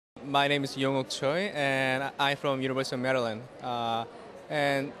My name is Yeung Choi, and I'm from University of Maryland.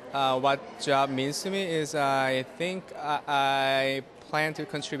 What job means to me is I think I plan to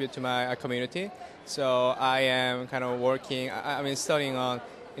contribute to my community. So I am kind of working. I'm studying on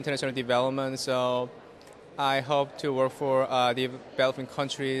international development. So I hope to work for developing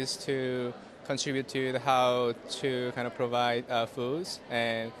countries to contribute to how to kind of provide foods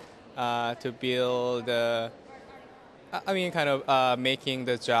and to build. Kind of making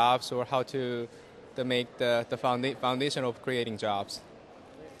the jobs or how to make the foundation of creating jobs.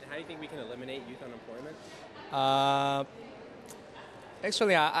 How do you think we can eliminate youth unemployment? Uh,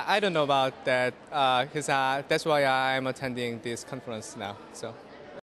 Actually, I don't know about that because that's why I'm attending this conference now. So.